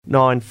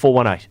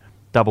09418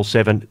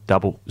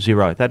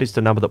 7700. That is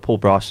the number that Paul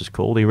Bryce has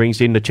called. He rings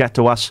in to chat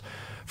to us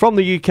from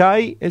the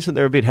UK. Isn't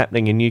there a bit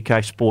happening in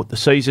UK sport? The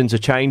seasons are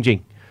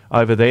changing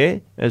over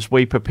there as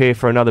we prepare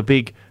for another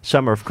big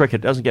summer of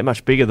cricket. It doesn't get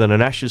much bigger than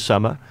an Ashes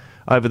summer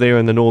over there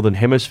in the Northern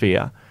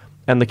Hemisphere.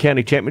 And the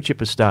County Championship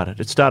has started.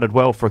 It started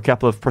well for a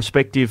couple of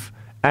prospective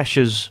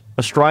Ashes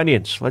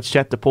Australians. Let's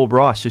chat to Paul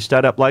Bryce, who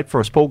stayed up late for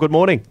us. Paul, good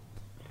morning.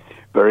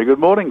 Very good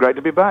morning. Great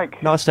to be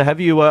back. Nice to have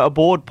you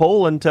aboard,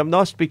 Paul, and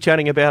nice to be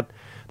chatting about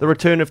the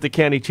return of the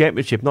County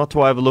Championship. Not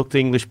to overlook the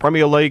English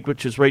Premier League,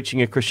 which is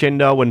reaching a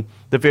crescendo, and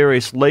the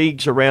various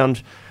leagues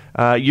around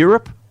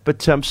Europe,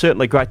 but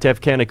certainly great to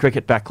have county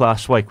cricket back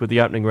last week with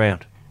the opening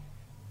round.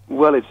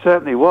 Well, it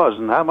certainly was,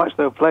 and how much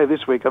they'll play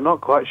this week, I'm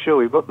not quite sure.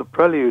 We've got the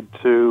prelude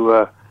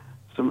to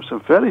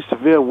some fairly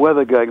severe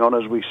weather going on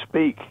as we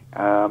speak.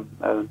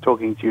 And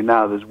talking to you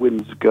now, there's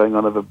winds going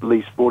on of at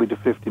least 40 to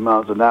 50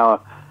 miles an hour,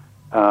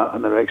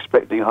 and they're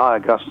expecting higher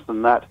gusts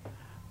than that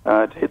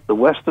to hit the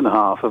western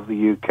half of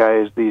the UK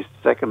as the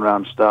second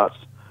round starts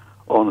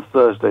on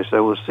Thursday.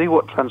 So we'll see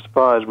what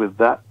transpires with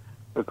that,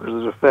 because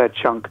there's a fair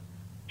chunk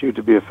due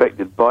to be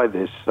affected by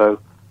this. So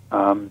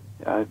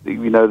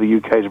we know the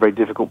UK is a very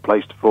difficult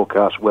place to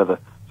forecast weather,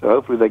 so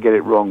hopefully they get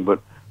it wrong.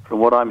 But from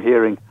what I'm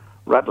hearing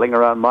rattling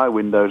around my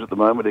windows at the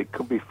moment, it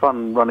could be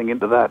fun running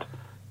into that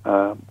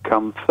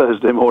come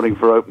Thursday morning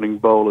for opening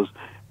bowlers.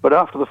 But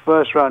after the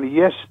first round,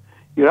 yes,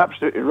 you're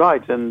absolutely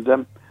right. And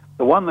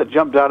the one that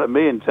jumped out at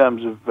me in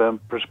terms of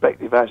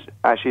prospective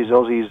Ashes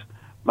Aussies,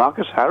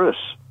 Marcus Harris,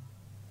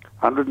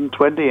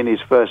 120 in his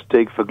first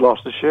dig for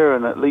Gloucestershire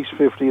and at least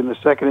 50 in the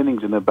second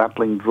innings in a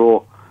battling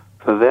draw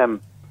for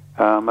them.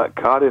 At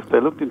Cardiff,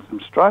 they looked in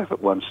some strife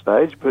at one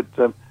stage, but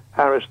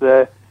Harris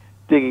there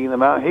digging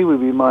them out. He would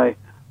be my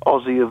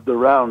Aussie of the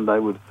round, I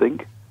would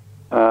think,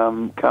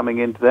 coming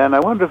into there. And I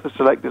wonder if the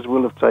selectors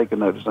will have taken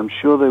notice. I'm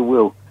sure they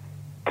will,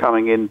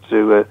 coming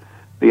into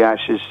the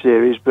Ashes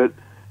series. But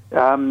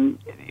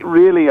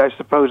really, I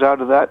suppose out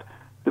of that,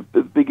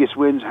 the biggest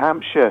wins,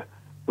 Hampshire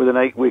with an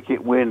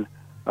 8-wicket win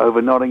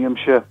over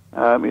Nottinghamshire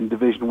in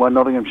Division 1.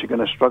 Nottinghamshire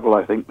going to struggle,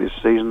 I think, this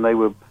season. They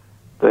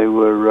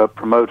were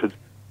promoted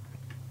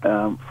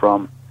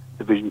from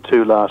Division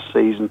 2 last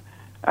season.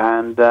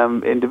 And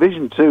in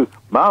Division 2,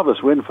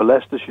 marvellous win for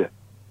Leicestershire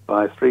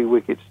by 3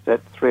 wickets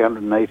at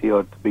 380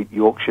 odd to beat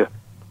Yorkshire.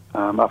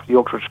 After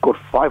Yorkshire had scored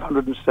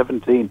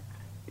 517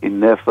 in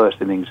their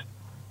first innings.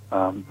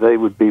 They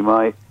would be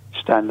my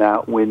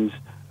standout wins.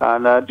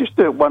 And just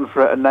one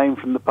for a name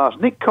from the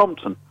past. Nick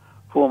Compton,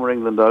 former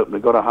England opener,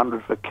 got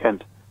 100 for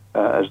Kent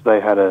as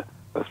they had a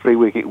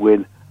 3-wicket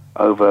win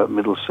over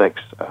Middlesex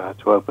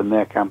to open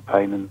their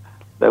campaign. And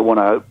they want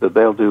to hope that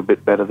they'll do a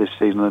bit better this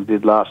season than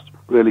did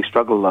really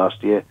struggled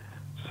last year.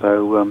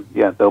 So,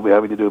 they'll be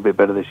having to do a bit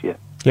better this year.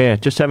 Yeah,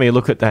 just having a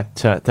look at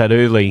that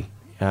early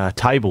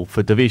table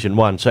for Division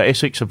 1. So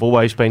Essex have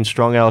always been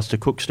strong. Alistair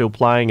Cook still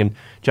playing, and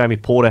Jamie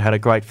Porter had a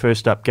great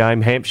first-up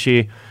game.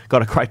 Hampshire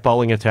got a great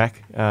bowling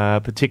attack,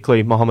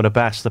 particularly Mohammed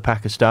Abbas, the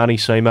Pakistani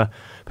seamer.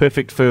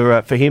 Perfect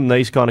for him,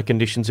 these kind of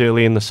conditions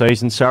early in the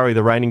season. Surrey,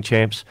 the reigning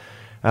champs,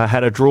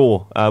 had a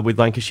draw with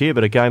Lancashire,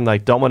 but a game they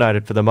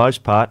dominated for the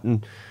most part.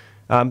 And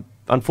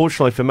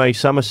unfortunately for me,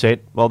 Somerset,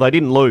 well, they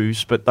didn't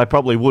lose, but they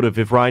probably would have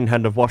if rain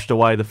hadn't have washed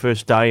away the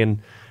first day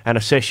and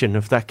a session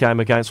of that game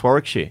against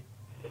Warwickshire.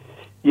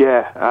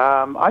 Yeah,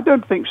 I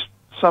don't think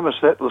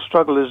Somerset will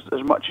struggle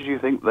as much as you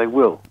think they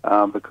will,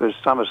 because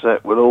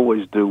Somerset will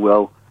always do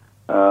well.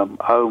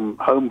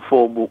 Home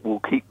form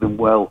will keep them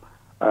well,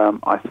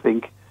 I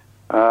think.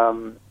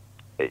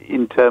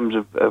 In terms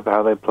of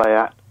how they play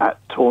at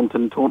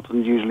Taunton.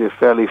 Taunton's usually a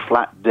fairly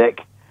flat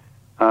deck,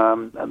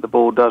 and the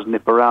ball does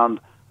nip around,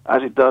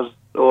 as it does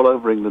all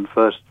over England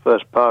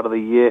first part of the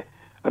year.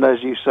 And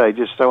as you say,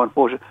 just so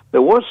unfortunate.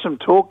 There was some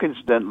talk,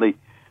 incidentally,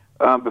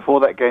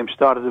 before that game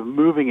started, of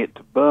moving it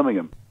to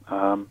Birmingham.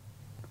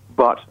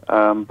 But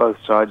both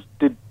sides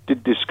did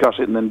discuss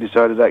it and then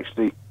decided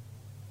actually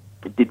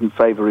it didn't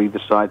favour either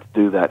side to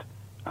do that.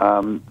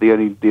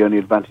 The only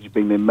advantage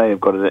being they may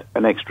have got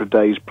an extra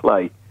day's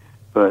play.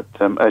 But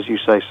as you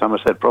say,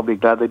 Somerset probably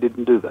glad they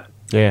didn't do that.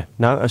 Yeah,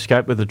 no,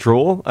 escape with a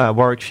draw.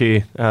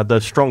 Warwickshire, the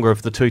stronger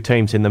of the two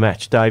teams in the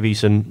match,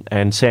 Davies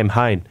and Sam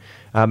Hain,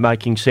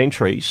 making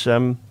centuries.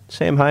 Sam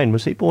Hain,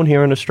 was he born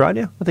here in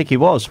Australia? I think he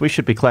was. We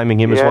should be claiming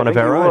him as one of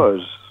our own. Yeah, he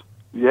was.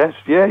 Yes,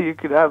 yeah, you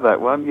could have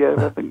that one. Yeah,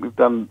 I think we've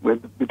done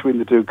between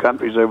the two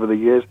countries over the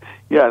years.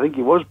 Yeah, I think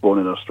he was born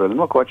in Australia. I'm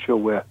not quite sure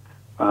where,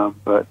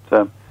 but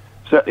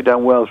certainly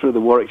done well through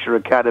the Warwickshire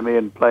Academy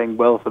and playing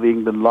well for the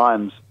England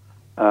Lions,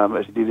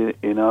 as he did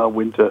in our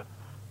winter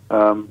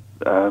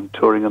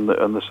touring on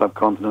the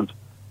subcontinent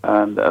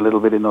and a little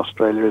bit in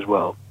Australia as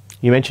well.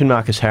 You mentioned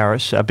Marcus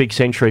Harris, a big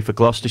century for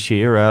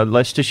Gloucestershire.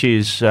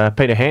 Leicestershire's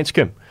Peter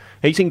Hanscom.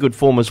 He's in good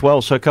form as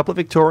well. So a couple of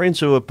Victorians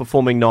who are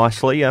performing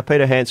nicely.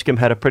 Peter Hanscom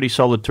had a pretty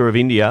solid tour of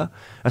India,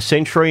 a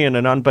century and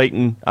an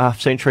unbeaten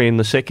half-century in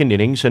the second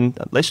innings, and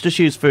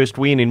Leicestershire's first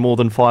win in more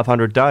than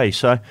 500 days.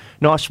 So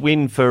nice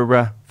win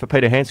for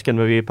Peter Hanscom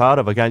to be a part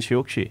of against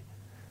Yorkshire.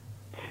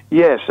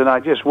 Yes, and I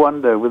just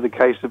wonder, with the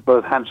case of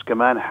both Hanscom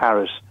and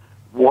Harris,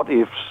 what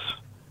ifs?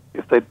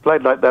 If they'd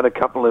played like that a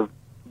couple of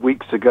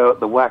weeks ago at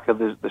the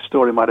WACA, the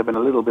story might have been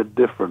a little bit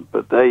different.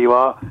 But there you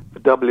are.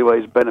 For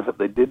WA's benefit,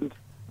 they didn't.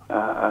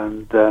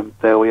 And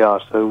there we are.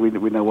 So we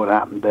know what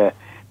happened there.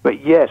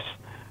 But yes,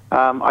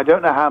 I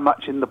don't know how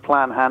much in the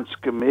plan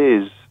Hanscom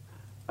is,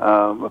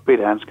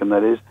 Peter Hanscom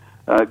that is,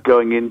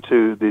 going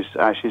into this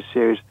Ashes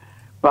series.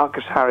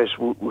 Marcus Harris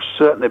will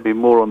certainly be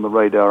more on the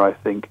radar, I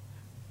think.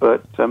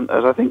 But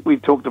as I think we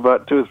talked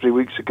about 2 or 3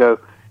 weeks ago,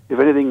 if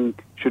anything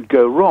should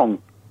go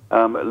wrong,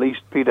 at least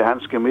Peter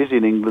Hanscom is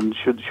in England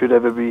should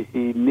ever be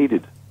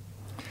needed.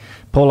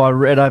 Paul, I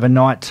read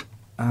overnight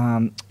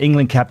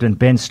England captain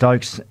Ben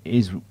Stokes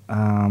is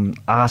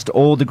asked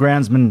all the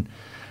groundsmen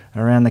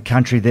around the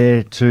country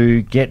there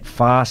to get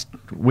fast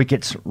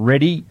wickets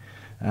ready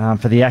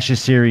for the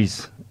Ashes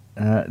series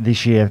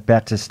this year,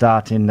 about to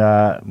start in,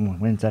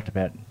 when's that,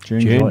 about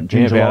June,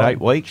 July? About 8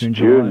 weeks.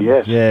 June,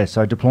 yes. Yeah,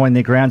 so deploying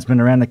their groundsmen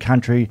around the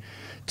country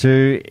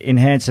to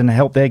enhance and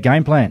help their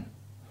game plan.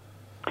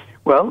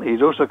 Well,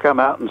 he's also come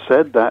out and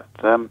said that,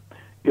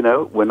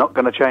 we're not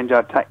going to change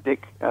our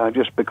tactic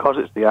just because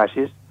it's the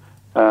Ashes.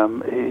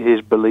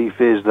 His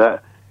belief is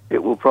that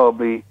it will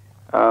probably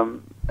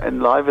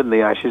enliven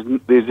the Ashes as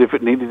if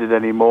it needed it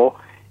anymore.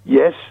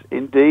 Yes,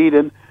 indeed,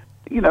 and,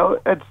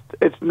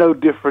 it's no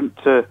different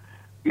to,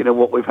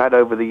 what we've had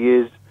over the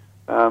years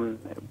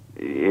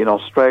in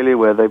Australia,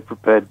 where they've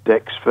prepared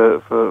decks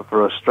for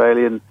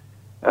Australian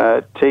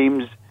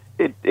teams.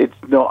 It's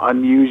not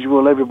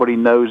unusual. Everybody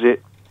knows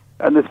it.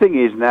 And the thing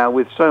is now,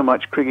 with so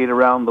much cricket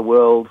around the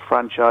world,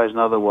 franchise and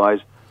otherwise,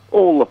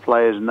 all the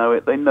players know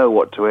it. They know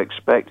what to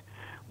expect.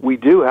 We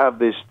do have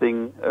this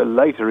thing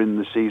later in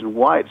the season.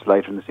 Why it's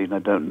later in the season, I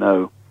don't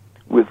know.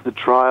 With the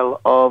trial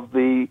of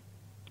the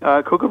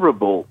Kookaburra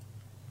ball,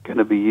 going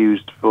to be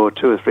used for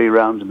 2 or 3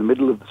 rounds in the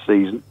middle of the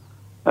season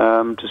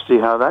to see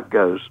how that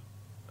goes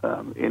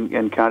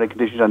in county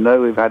conditions. I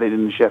know we've had it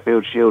in the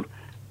Sheffield Shield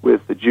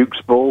with the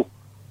Duke's ball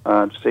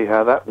to see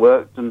how that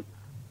worked, and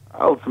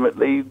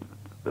ultimately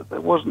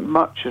there wasn't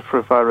much,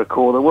 if I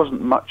recall, there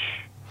wasn't much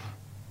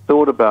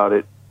thought about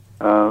it,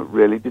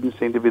 really. It didn't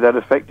seem to be that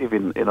effective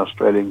in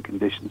Australian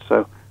conditions,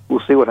 so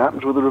we'll see what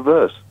happens with the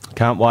reverse.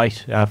 Can't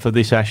wait for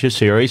this Ashes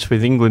series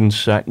with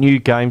England's new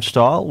game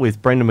style,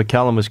 with Brendan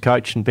McCullum as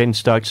coach and Ben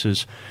Stokes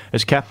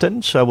as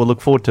captain, so we'll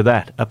look forward to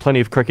that. Plenty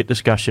of cricket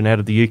discussion out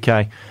of the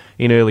UK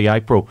in early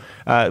April.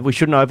 We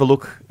shouldn't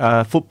overlook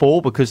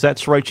football, because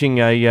that's reaching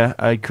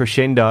a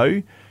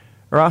crescendo.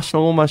 Are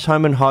Arsenal almost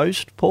home and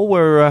host? Paul,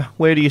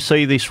 where do you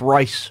see this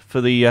race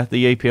for the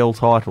EPL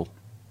title?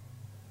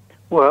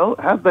 Well,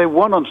 had they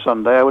won on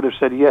Sunday, I would have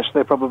said yes,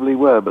 they probably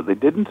were, but they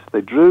didn't.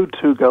 They drew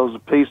 2 goals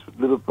apiece with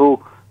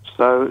Liverpool,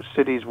 so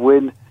City's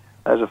win.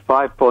 There's a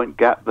 5-point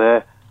gap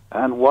there,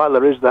 and while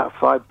there is that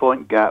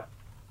 5-point gap,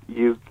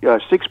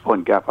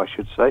 6-point gap, I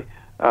should say,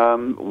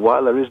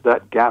 while there is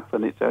that gap,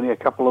 and it's only a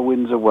couple of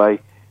wins away,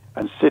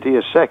 and City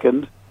are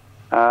second,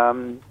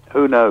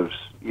 who knows?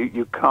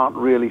 You can't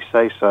really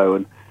say so.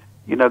 And,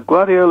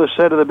 Guardiola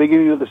said at the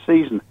beginning of the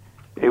season,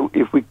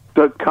 if we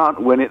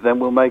can't win it, then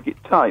we'll make it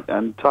tight.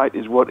 And tight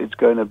is what it's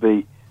going to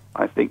be,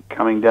 I think,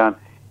 coming down.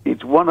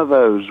 It's one of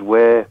those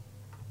where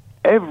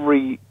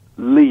every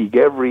league,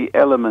 every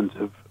element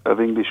of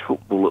English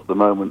football at the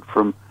moment,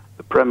 from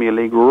the Premier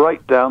League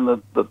right down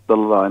the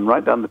line,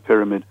 right down the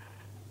pyramid,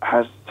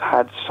 has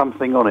had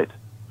something on it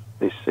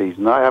this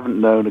season. I haven't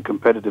known a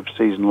competitive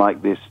season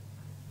like this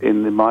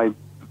in my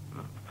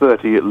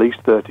at least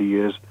 30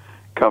 years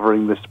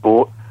covering the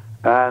sport.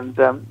 And,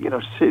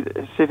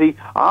 City,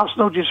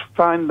 Arsenal just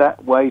find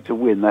that way to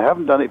win. They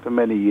haven't done it for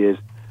many years,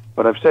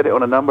 but I've said it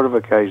on a number of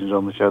occasions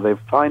on the show. They're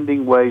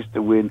finding ways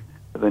to win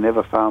that they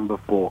never found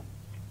before.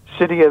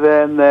 City are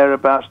there and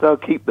thereabouts. They'll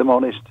keep them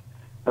honest,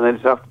 and then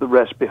it's up to the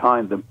rest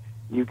behind them.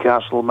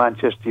 Newcastle,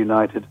 Manchester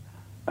United,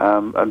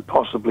 and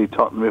possibly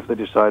Tottenham if they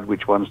decide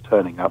which one's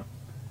turning up,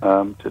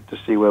 to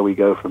see where we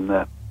go from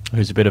there.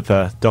 There's a bit of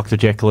Dr.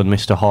 Jekyll and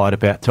Mr. Hyde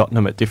about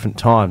Tottenham at different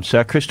times.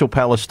 Crystal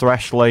Palace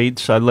thrashed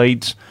Leeds, so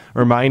Leeds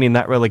remain in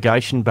that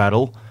relegation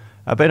battle.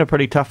 Been a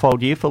pretty tough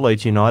old year for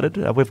Leeds United.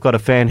 We've got a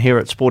fan here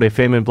at Sport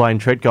FM in Blaine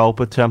Treadgold,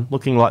 but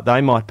looking like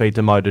they might be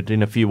demoted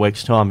in a few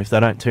weeks' time if they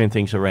don't turn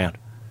things around.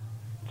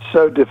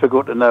 So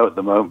difficult to know at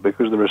the moment,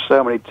 because there are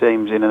so many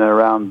teams in and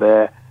around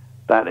that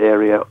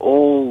area,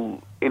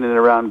 all in and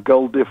around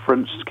goal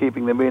difference,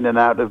 keeping them in and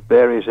out of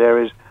various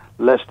areas.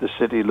 Leicester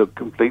City look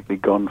completely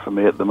gone for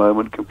me at the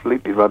moment,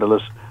 completely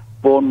rudderless.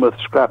 Bournemouth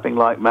scrapping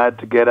like mad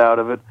to get out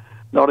of it.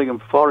 Nottingham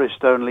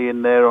Forest only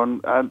in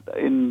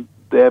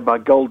there by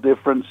goal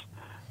difference.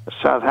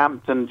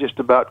 Southampton just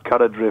about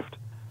cut adrift.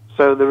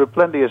 So there are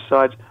plenty of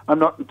sides. I'm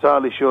not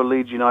entirely sure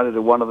Leeds United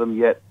are one of them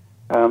yet.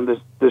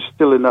 There's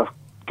still enough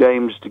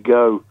games to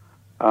go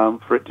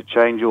for it to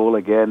change all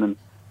again. And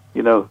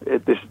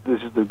this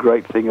is the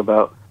great thing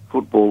about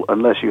football,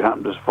 unless you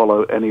happen to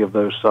follow any of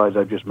those sides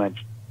I've just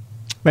mentioned.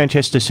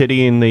 Manchester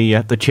City in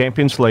the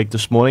Champions League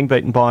this morning,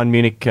 beaten Bayern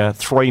Munich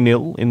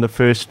 3-0 in the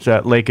first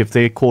leg of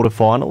their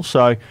quarter-final.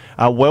 So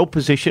well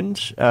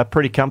positioned,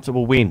 pretty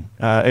comfortable win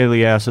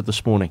early hours of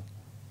this morning.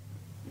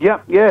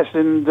 Yeah, yes,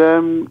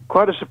 and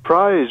quite a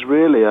surprise,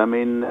 really. I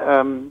mean,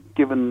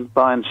 given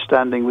Bayern's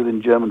standing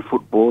within German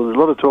football, there's a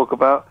lot of talk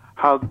about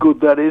how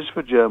good that is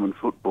for German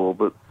football,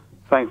 but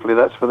thankfully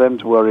that's for them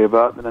to worry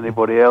about than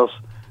anybody else.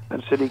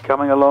 And City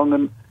coming along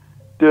and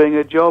doing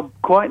a job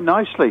quite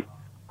nicely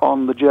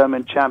on the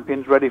German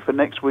champions, ready for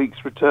next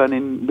week's return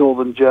in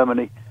northern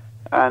Germany.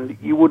 And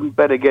you wouldn't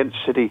bet against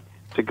City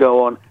to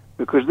go on,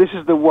 because this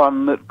is the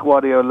one that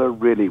Guardiola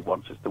really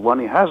wants. It's the one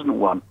he hasn't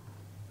won.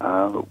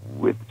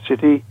 With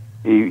City,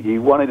 he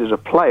won it as a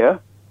player,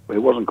 but it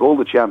wasn't called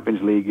the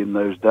Champions League in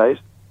those days.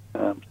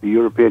 The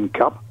European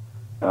Cup,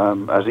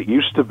 as it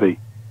used to be.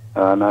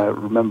 And I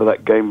remember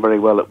that game very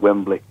well at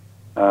Wembley.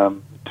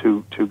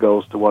 2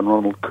 goals to 1,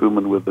 Ronald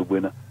Koeman with the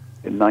winner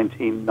in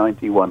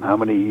 1991. How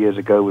many years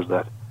ago was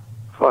that?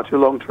 Far too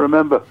long to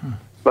remember.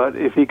 But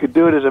if he could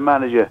do it as a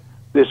manager,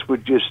 this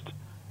would just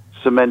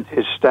cement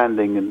his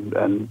standing,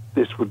 and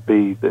this would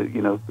be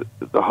the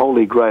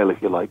holy grail,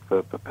 if you like,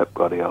 for Pep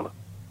Guardiola.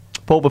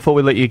 Paul, before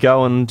we let you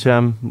go, and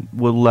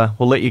we'll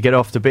let you get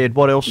off to bed,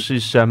 what else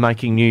is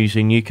making news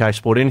in UK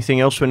sport? Anything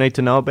else we need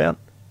to know about?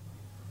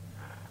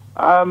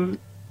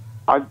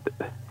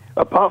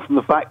 Apart from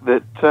the fact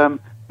that the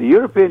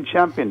European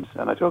champions,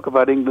 and I talk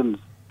about England's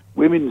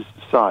women's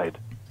side,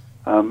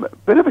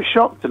 bit of a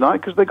shock tonight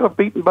because they got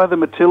beaten by the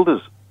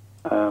Matildas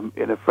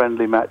in a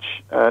friendly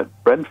match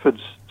at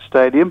Brentford's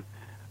stadium,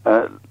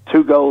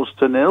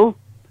 2-0.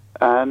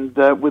 And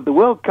with the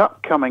World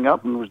Cup coming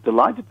up, and was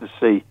delighted to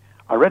see,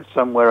 I read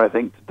somewhere, I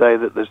think, today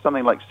that there's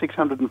something like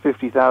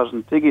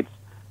 650,000 tickets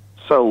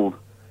sold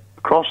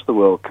across the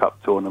World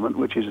Cup tournament,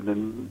 which is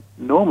an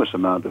enormous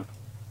amount of,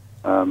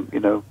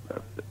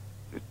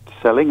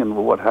 selling and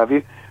what have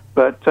you.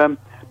 But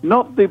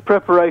not the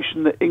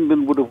preparation that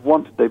England would have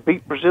wanted. They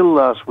beat Brazil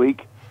last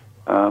week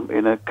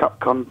in a cup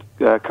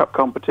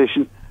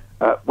competition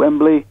at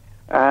Wembley,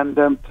 and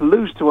to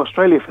lose to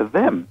Australia for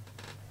them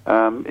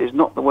is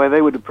not the way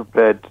they would have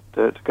prepared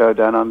to go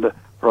down under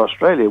for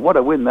Australia. What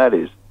a win that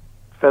is.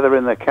 Feather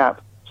in their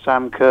cap,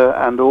 Sam Kerr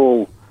and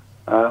all.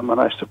 And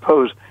I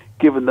suppose,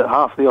 given that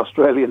half the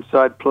Australian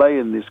side play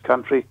in this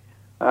country,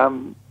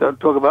 don't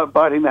talk about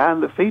biting the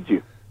hand that feeds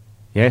you.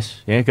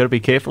 Yes, got to be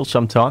careful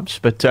sometimes,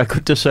 but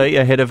good to see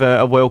ahead of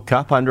a World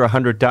Cup under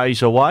 100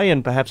 days away,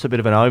 and perhaps a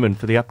bit of an omen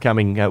for the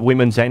upcoming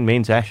women's and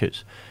men's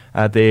Ashes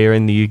there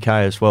in the UK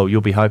as well.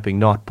 You'll be hoping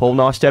not. Paul,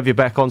 nice to have you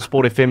back on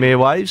Sport FM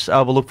Airwaves.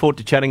 We'll look forward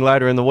to chatting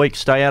later in the week.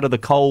 Stay out of the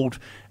cold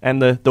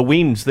and the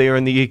winds there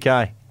in the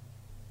UK.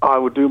 I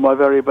will do my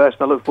very best.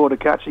 I look forward to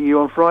catching you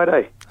on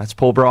Friday. That's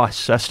Paul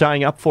Bryce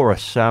staying up for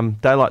us.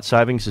 Daylight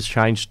savings has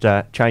changed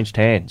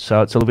hands,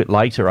 so it's a little bit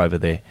later over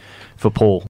there for Paul.